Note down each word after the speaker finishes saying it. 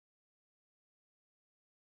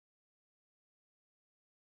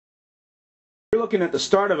looking at the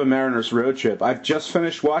start of a Mariners road trip. I've just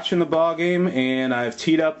finished watching the ball game, and I've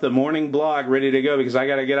teed up the morning blog ready to go because I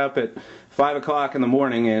got to get up at 5 o'clock in the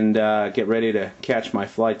morning and get ready to catch my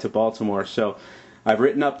flight to Baltimore. So I've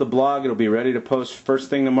written up the blog. It'll be ready to post first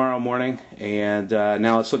thing tomorrow morning, and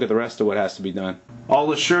now let's look at the rest of what has to be done. All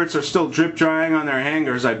the shirts are still drip drying on their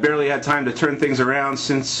hangers. I barely had time to turn things around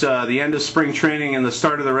since the end of spring training and the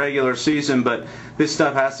start of the regular season, but this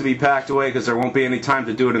stuff has to be packed away because there won't be any time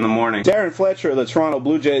to do it in the morning. Darren Fletcher of the Toronto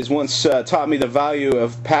Blue Jays once taught me the value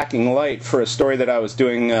of packing light for a story that I was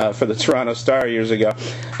doing for the Toronto Star years ago.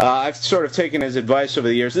 I've sort of taken his advice over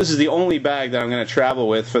the years. This is the only bag that I'm going to travel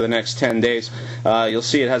with for the next 10 days. You'll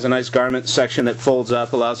see it has a nice garment section that folds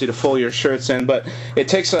up, allows you to fold your shirts in, but it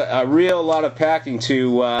takes a real lot of packing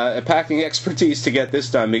expertise to get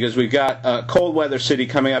this done, because we've got a cold weather city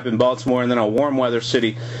coming up in Baltimore and then a warm weather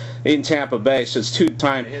city in Tampa Bay, so it's too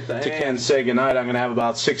time to Ken say goodnight. I'm going to have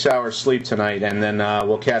about 6 hours sleep tonight, and then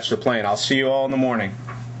we'll catch the plane. I'll see you all in the morning.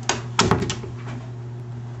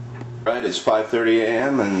 Right, it's 5:30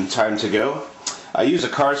 a.m. and time to go. I use a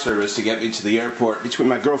car service to get me to the airport. Between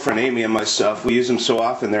my girlfriend Amy and myself, we use them so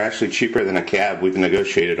often they're actually cheaper than a cab. We've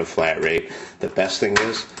negotiated a flat rate. The best thing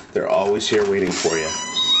is, they're always here waiting for you.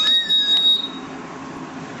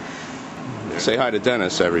 Say hi to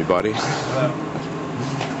Dennis, everybody.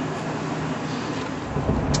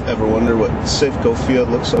 Ever wonder what Safeco Field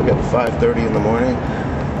looks like at 5:30 in the morning?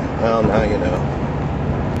 Well, now you know.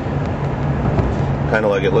 Kind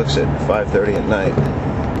of like it looks at 5:30 at night,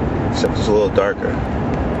 except it's a little darker.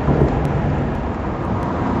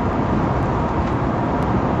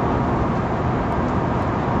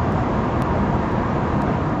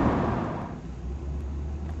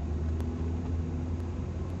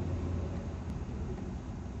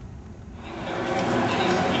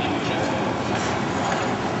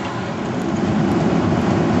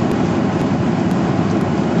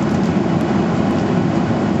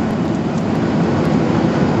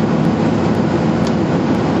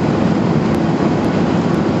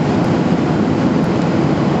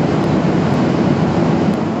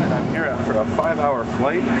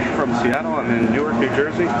 Flight from Seattle. I'm in Newark, New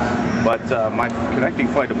Jersey, but my connecting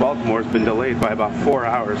flight to Baltimore has been delayed by about 4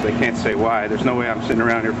 hours. They can't say why. There's no way I'm sitting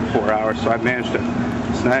around here for 4 hours, so I managed to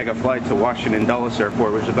snag a flight to Washington Dulles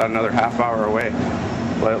Airport, which is about another half hour away,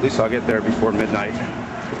 but at least I'll get there before midnight.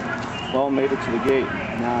 Well, made it to the gate.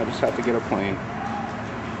 Now I just have to get a plane.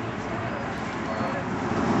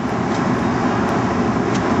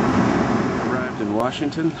 Arrived in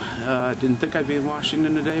Washington. Didn't think I'd be in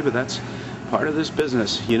Washington today, but that's part of this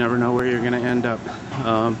business. You never know where you're going to end up.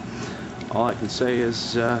 All I can say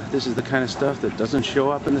is this is the kind of stuff that doesn't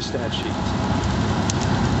show up in the stat sheet.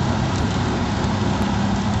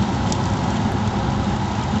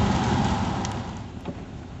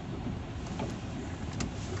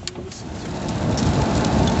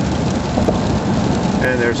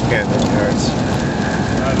 And there's Camden Yards.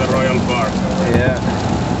 The Royal Park. Yeah.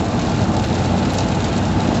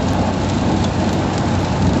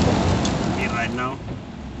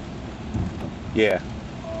 Yeah.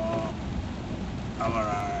 Hour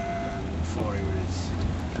and 40 minutes.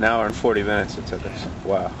 An hour and 40 minutes it took us.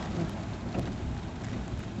 Wow.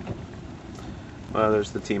 Well,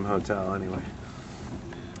 there's the team hotel anyway.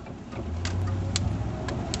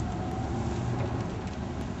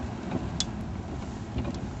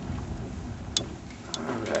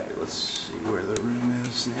 Alright, let's see where the room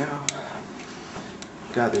is now.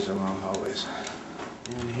 God, these are long hallways.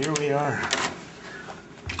 And here we are.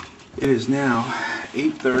 It is now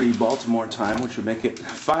 8:30 Baltimore time, which would make it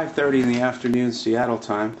 5:30 in the afternoon Seattle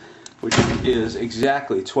time, which is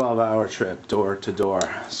exactly a 12-hour trip door to door.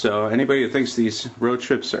 So anybody who thinks these road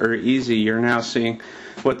trips are easy, you're now seeing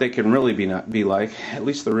what they can really be like. At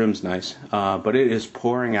least the room's nice, but it is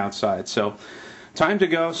pouring outside. So time to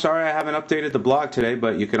go. Sorry I haven't updated the blog today,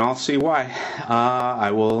 but you can all see why. I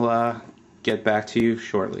will get back to you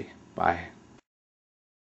shortly. Bye.